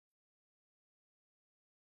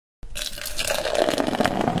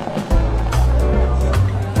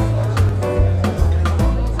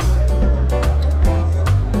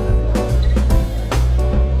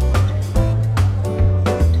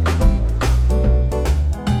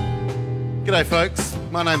G'day folks,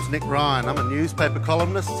 my name's Nick Ryan. I'm a newspaper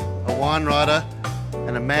columnist, a wine writer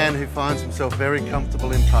and a man who finds himself very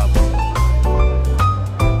comfortable in pubs.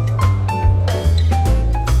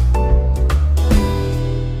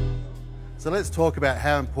 So let's talk about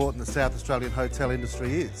how important the South Australian hotel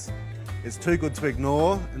industry is. It's too good to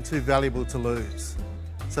ignore and too valuable to lose.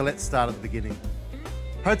 So let's start at the beginning.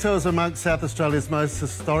 Hotels are amongst South Australia's most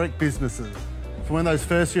historic businesses. From when those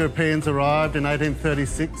first Europeans arrived in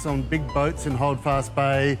 1836 on big boats in Holdfast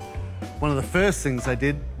Bay, one of the first things they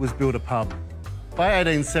did was build a pub. By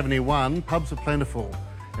 1871, pubs were plentiful,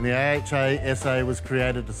 and the AHA-SA was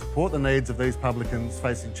created to support the needs of these publicans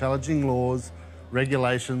facing challenging laws,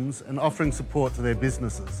 regulations, and offering support to their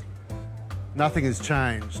businesses. Nothing has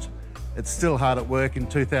changed. It's still hard at work in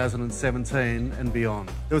 2017 and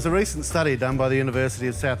beyond. There was a recent study done by the University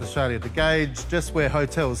of South Australia to gauge just where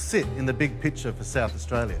hotels sit in the big picture for South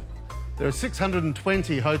Australia. There are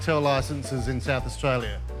 620 hotel licences in South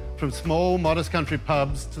Australia, from small, modest country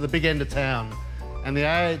pubs to the big end of town, and the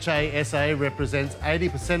AHA-SA represents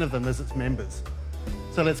 80% of them as its members.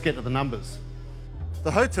 So let's get to the numbers.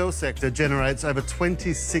 The hotel sector generates over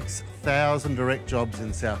 26,000 direct jobs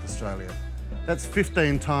in South Australia. That's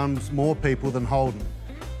 15 times more people than Holden,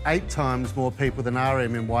 8 times more people than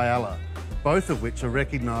RM in Whyalla, both of which are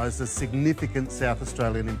recognised as significant South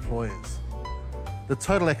Australian employers. The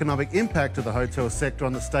total economic impact of the hotel sector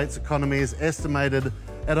on the state's economy is estimated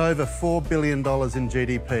at over $4 billion in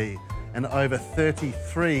GDP and over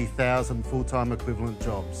 33,000 full-time equivalent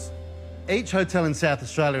jobs. Each hotel in South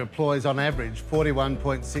Australia employs on average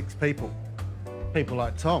 41.6 people. People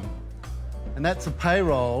like Tom. And that's a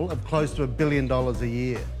payroll of close to $1 billion a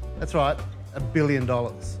year. That's right, $1 billion.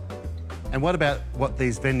 And what about what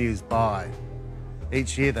these venues buy?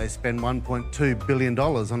 Each year they spend $1.2 billion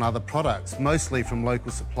on other products, mostly from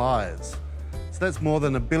local suppliers. So that's more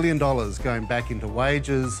than $1 billion going back into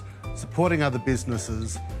wages, supporting other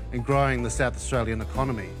businesses and growing the South Australian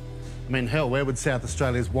economy. I mean, hell, where would South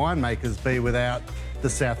Australia's winemakers be without the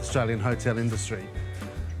South Australian hotel industry?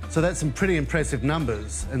 So that's some pretty impressive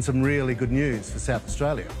numbers and some really good news for South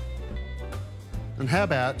Australia. And how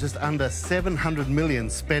about just under $700 million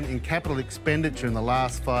spent in capital expenditure in the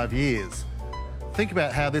last 5 years? Think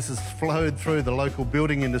about how this has flowed through the local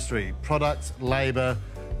building industry, products, labour,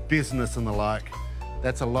 business and the like.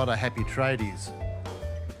 That's a lot of happy tradies.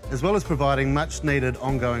 As well as providing much needed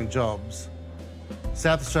ongoing jobs,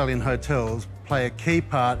 South Australian hotels play a key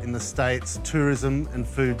part in the state's tourism and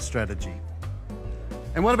food strategy.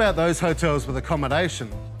 And what about those hotels with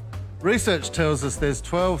accommodation? Research tells us there's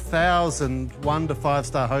 12,000 1- to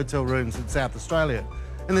 5-star hotel rooms in South Australia,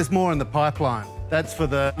 and there's more in the pipeline. That's for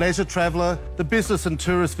the leisure traveller, the business and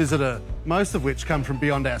tourist visitor, most of which come from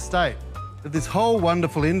beyond our state. But this whole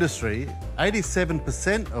wonderful industry,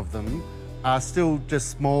 87% of them are still just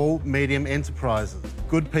small, medium enterprises,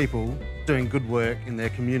 good people doing good work in their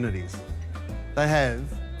communities. They have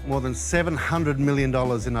more than $700 million in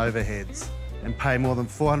overheads and pay more than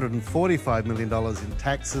 $445 million in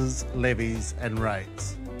taxes, levies and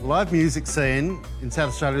rates. The live music scene in South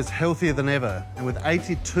Australia is healthier than ever, and with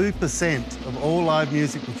 82% of all live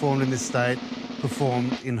music performed in this state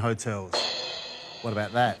performed in hotels. What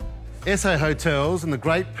about that? SA Hotels and the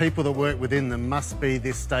great people that work within them must be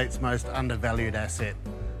this state's most undervalued asset.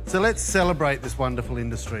 So let's celebrate this wonderful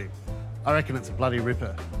industry. I reckon it's a bloody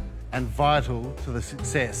ripper and vital to the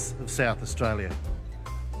success of South Australia.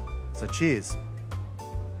 So cheers.